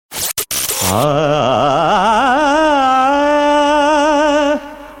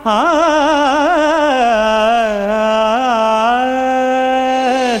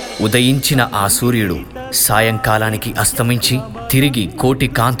ఉదయించిన ఆ సూర్యుడు సాయంకాలానికి అస్తమించి తిరిగి కోటి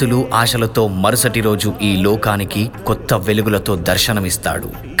కాంతులు ఆశలతో మరుసటి రోజు ఈ లోకానికి కొత్త వెలుగులతో దర్శనమిస్తాడు.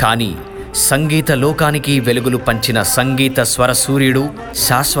 కానీ సంగీత లోకానికి వెలుగులు పంచిన సంగీత స్వర సూర్యుడు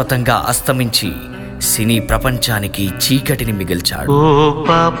శాశ్వతంగా అస్తమించి సినీ ప్రపంచానికి చీకటిని మిగిల్చాడు. ఓ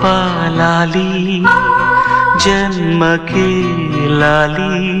పాపా లాలి జన్మకే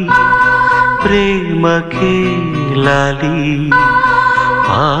లాలి ప్రేమకే లాలి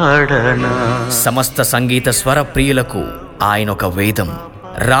పాడనా. సమస్త సంగీత స్వర ప్రియులకు ఆయనొక వేదం.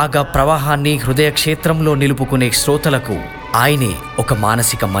 రాగ ప్రవాహాన్ని హృదయ క్షేత్రంలో నిలుపుకునే శ్రోతలకు ఆయనే ఒక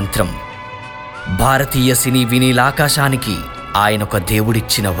మానసిక మంత్రం. భారతీయ సినీ వినీలాకాశానికి ఆయనొక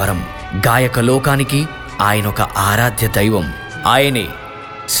దేవుడిచ్చిన వరం. గాయక లోకానికి ఆయనొక ఆరాధ్య దైవం. ఆయనే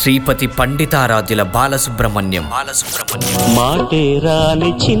శ్రీపతి పండితారాధ్యుల బాలసుబ్రహ్మణ్యం. మాటే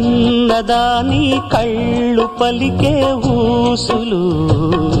రాని చిన్నదాని కళ్ళు పలికే ఊసులు,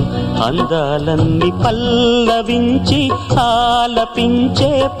 అందాలన్నీ పల్లవించి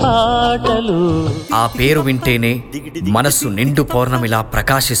ఆలపించే పాటలు. ఆ పేరు వింటేనే మనస్సు నిండు పౌర్ణమిలా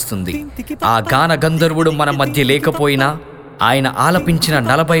ప్రకాశిస్తుంది. ఆ గాన గంధర్వుడు మన మధ్య లేకపోయినా ఆయన ఆలపించిన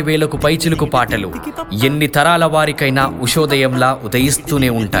 40,000కు పైచిలుకు పాటలు ఎన్ని తరాల వారికైనా ఉషోదయంలా ఉదయిస్తూనే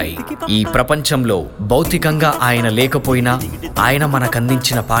ఉంటాయి. ఈ ప్రపంచంలో భౌతికంగా ఆయన లేకపోయినా ఆయన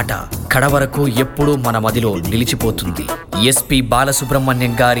మనకందించిన పాట కడవరకు ఎప్పుడూ మన మదిలో నిలిచిపోతుంది. ఎస్పి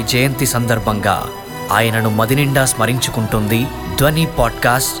బాలసుబ్రహ్మణ్యం గారి జయంతి సందర్భంగా ఆయనను మదినిండా స్మరించుకుంటుంది ధ్వని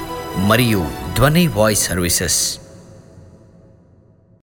పాడ్కాస్ట్ మరియు ధ్వని వాయిస్ సర్వీసెస్.